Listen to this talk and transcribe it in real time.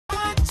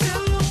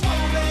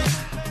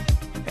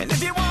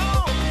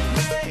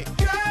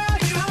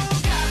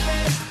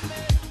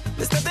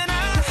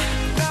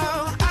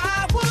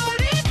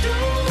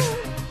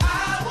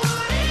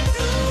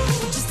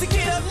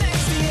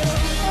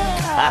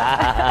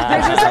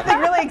There's just something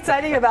really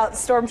exciting about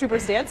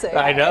stormtroopers dancing.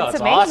 I know, it's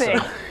amazing.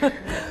 Awesome.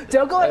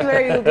 Don't go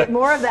anywhere. You'll get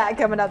more of that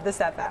coming up this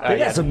half hour. They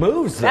got some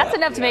moves. That's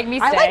enough to make me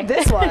stay. I like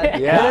this one. Yeah.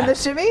 And then the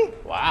shimmy.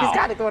 Wow. He's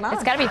got it going on.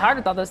 It's got to be hard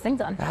with all those things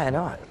on. I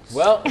know it.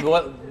 Well,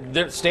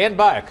 stand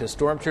by, because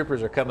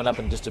stormtroopers are coming up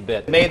in just a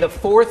bit. May the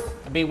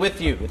 4th be with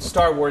you. It's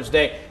Star Wars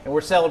Day, and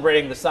we're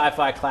celebrating the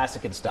sci-fi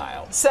classic in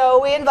style.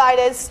 So we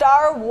invited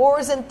Star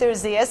Wars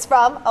enthusiasts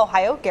from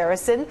Ohio,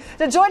 Garrison,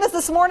 to join us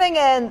this morning,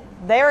 and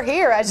they're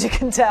here, as you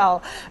can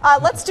tell.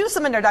 Let's do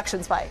some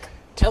introductions, Mike.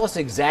 Tell us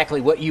exactly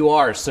what you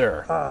are,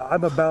 sir.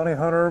 I'm a bounty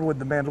hunter with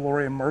the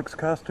Mandalorian Mercs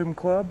Costume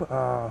Club.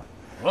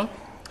 What?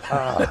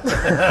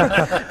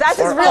 That's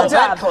his real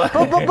job.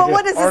 But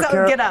what does this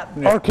get up?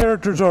 Our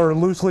characters are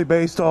loosely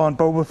based on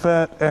Boba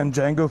Fett and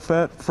Jango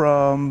Fett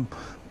from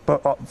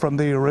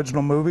the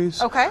original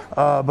movies. Okay.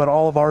 But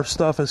all of our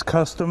stuff is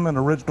custom and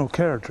original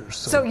characters.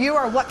 So you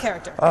are what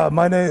character?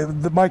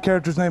 My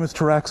character's name is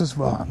Taraxis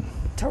Vaughn.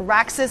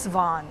 Taraxis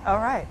Vaughn. All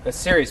right. That's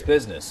serious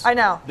business. I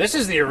know. This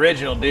is the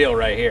original deal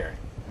right here.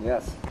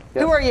 Yes.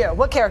 Who are you?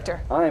 What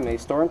character? I'm a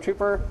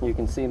stormtrooper. You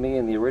can see me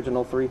in the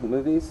original 3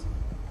 movies.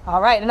 All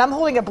right, and I'm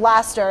holding a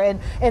blaster, and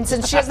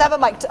since she doesn't have a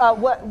mic,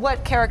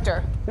 what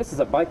character? This is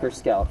a biker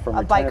scout from A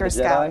Return of biker the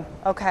scout.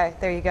 Jedi. Okay,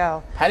 there you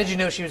go. How did you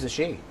know she was a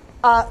she?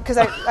 Because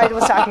I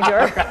was talking to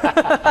her.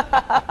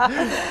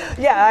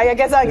 Yeah, I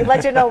guess I can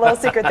let you know a little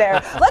secret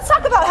there. Let's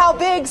talk about how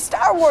big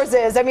Star Wars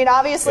is. I mean,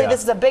 obviously,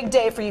 This is a big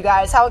day for you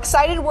guys. How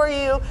excited were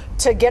you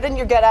to get in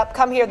your get-up,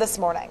 come here this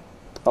morning?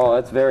 Oh,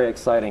 that's very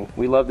exciting.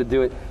 We love to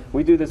do it.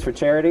 We do this for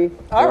charity.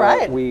 All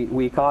right.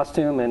 We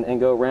costume and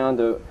go around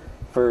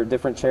for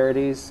different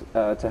charities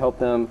to help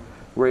them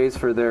raise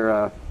for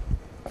their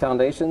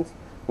foundations.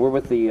 We're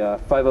with the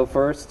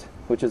 501st,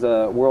 which is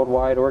a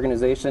worldwide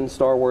organization,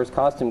 Star Wars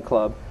Costume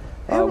Club.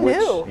 Who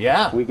knew?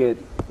 Yeah. We get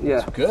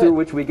good. through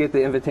which we get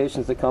the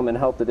invitations to come and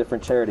help the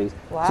different charities.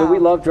 Wow. So we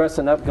love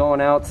dressing up, going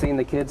out, seeing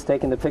the kids,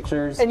 taking the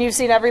pictures. And you've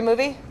seen every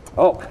movie?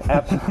 Oh,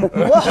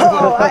 absolutely.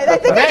 Whoa, I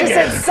think I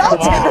just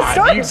insulted the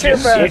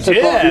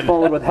stormtrooper. You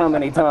followed with how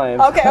many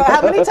times? Okay, well,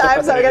 how many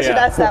times? I guess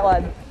that's that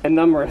one. And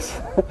numerous.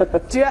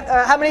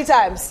 How many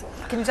times?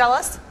 Can you tell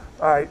us?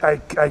 I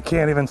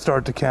can't even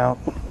start to count.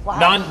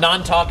 Wow.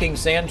 Non-talking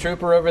sand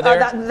trooper over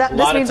there.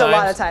 This means a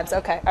lot of times.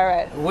 Okay, all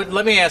right.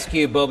 Let me ask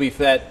you, Boba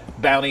Fett,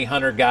 bounty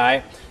hunter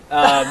guy.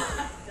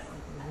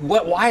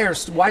 Why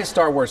is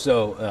Star Wars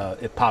so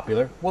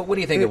popular? What do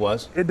you think it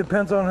was? It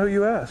depends on who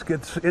you ask.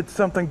 It's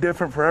something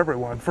different for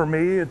everyone. For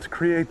me, it's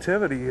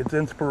creativity. It's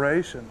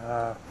inspiration.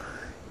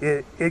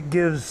 It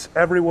gives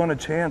everyone a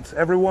chance.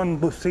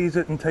 Everyone sees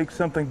it and takes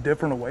something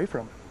different away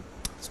from it.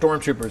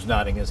 Stormtrooper's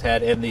nodding his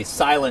head, and the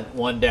silent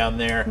one down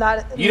there.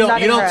 You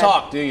nodding don't her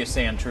talk, do you,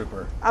 Sand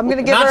Trooper? I'm going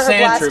to give Not her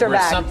Sand blaster Trooper,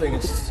 back. something.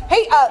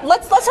 Hey,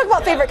 let's talk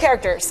about favorite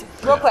characters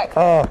real quick.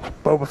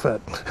 Boba Fett.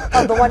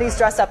 Oh, the one he's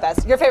dressed up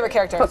as. Your favorite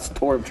character?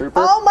 Stormtrooper.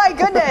 Oh my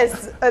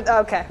goodness.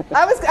 Okay,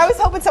 I was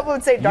hoping someone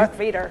would say Darth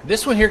Vader.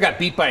 This one here got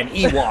beat by an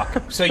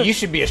Ewok, so you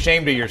should be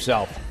ashamed of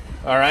yourself.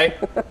 All right.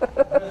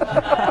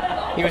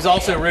 He was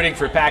also rooting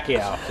for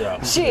Pacquiao.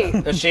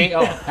 So. She?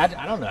 Oh, I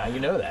don't know how you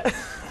know that.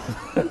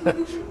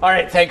 All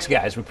right, thanks,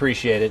 guys. We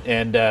appreciate it.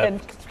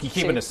 And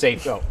keeping us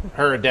safe. Oh,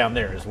 her down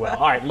there as well.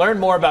 All right, learn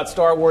more about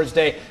Star Wars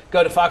Day.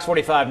 Go to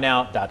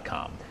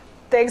fox45now.com.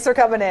 Thanks for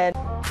coming in.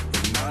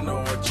 I know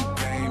what you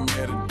came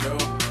here to do.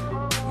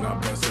 Now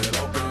bust it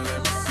open,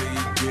 let me see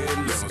you get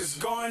loose. It's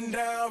going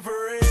down for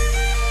real.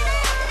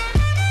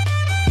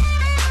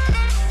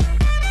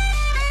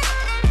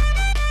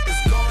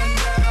 It's going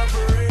down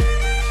for real.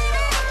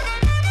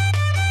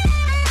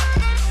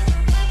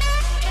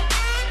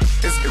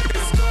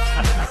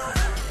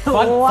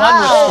 Fun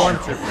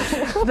with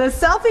Stormtroopers. The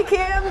selfie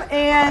cam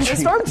and the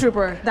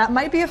stormtrooper. That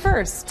might be a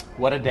first.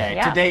 What a day.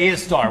 Yeah. Today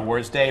is Star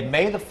Wars Day,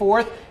 May the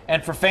 4th.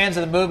 And for fans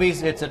of the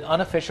movies, it's an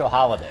unofficial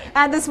holiday.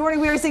 And this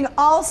morning we are seeing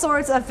all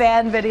sorts of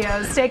fan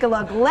videos. Take a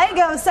look.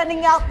 Lego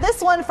sending out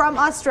this one from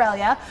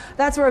Australia.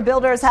 That's where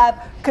builders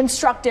have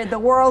constructed the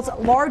world's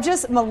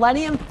largest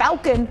Millennium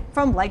Falcon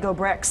from Lego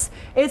bricks.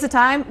 It's a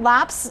time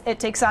lapse. It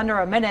takes under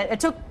a minute. It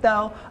took,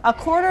 though,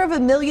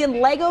 250,000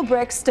 Lego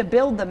bricks to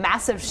build the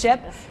massive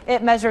ship.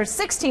 It measures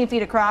 16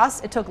 feet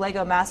across. It took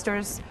Lego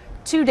masters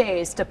 2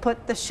 days to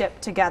put the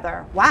ship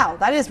together. Wow,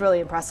 that is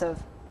really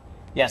impressive.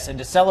 Yes, and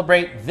to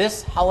celebrate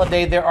this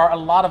holiday, there are a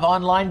lot of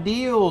online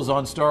deals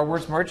on Star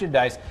Wars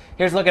merchandise.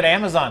 Here's a look at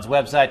Amazon's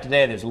website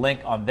today. There's a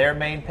link on their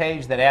main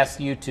page that asks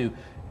you to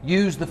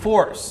use the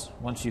Force.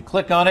 Once you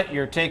click on it,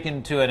 you're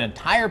taken to an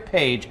entire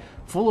page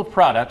full of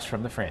products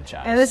from the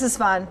franchise. And this is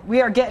fun.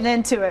 We are getting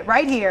into it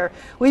right here.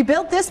 We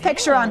built this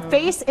picture on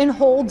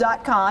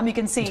faceinhold.com. You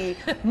can see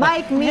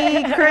Mike,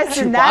 me, Chris,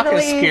 and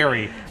Natalie.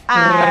 Scary.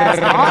 As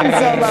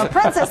Han Solo,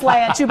 Princess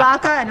Leia,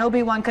 Chewbacca, and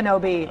Obi-Wan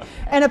Kenobi.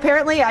 And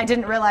apparently, I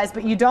didn't realize,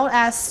 but you don't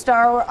ask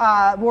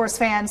Star Wars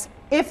fans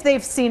if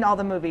they've seen all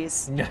the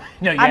movies. No,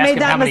 you I ask made them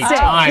that how many mistake.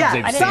 times Yeah,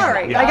 they've seen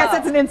sorry. it. Yeah. I guess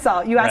that's an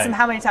insult. You ask Right. them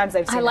how many times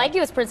they've seen I it. like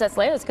you as Princess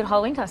Leia. It's a good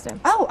Halloween costume.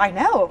 Oh, I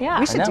know. Yeah.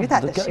 We should I know. do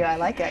that Look this good. year. I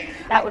like it.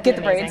 That would Get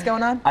be the braids amazing.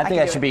 going on. I think can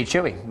I do should it. be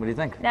Chewie. What do you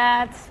think?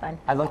 That's fun.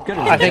 I look good.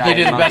 I think you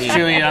did the best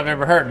Chewie I've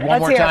ever heard. One Let's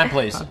more hear time, it.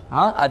 please.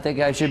 Huh? I think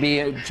I should be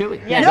Chewie.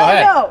 Yeah, No, go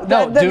ahead.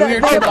 no, do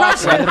your the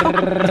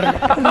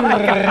Chewbacca.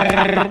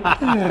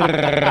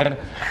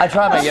 I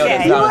try my Yoda. Okay,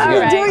 It's you not as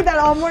were good. doing that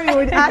all morning.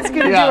 We'd ask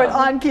you to Yeah. do it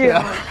on cue.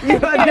 You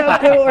had no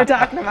clue what we're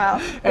talking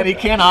about. And he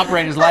can't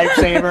operate his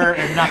lightsaber,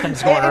 and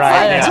nothing's going It's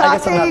right. like Yeah.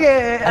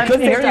 talking. I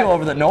couldn't hear you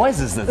over the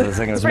noises that this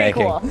thing was Pretty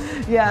making. cool.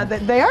 Yeah,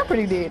 they are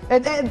pretty neat.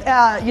 And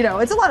you know,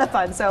 it's a lot of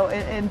fun. So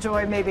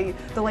enjoy maybe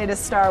the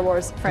latest Star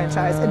Wars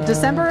franchise. And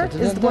December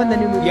is when the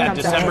new movie Yeah,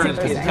 comes December out.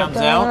 it comes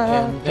out,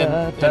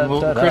 and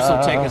Chris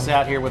will take us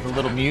out here with a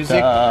little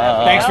music.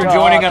 Thanks for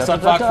joining us on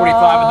Fox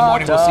 45 in the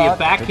morning. We'll see you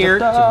back here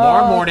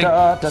tomorrow morning,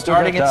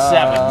 starting at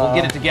 7. We'll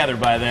get it together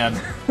by then.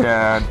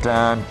 Dun,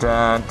 dun,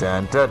 dun,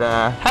 dun, dun,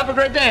 dun. Have a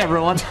great day,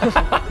 everyone.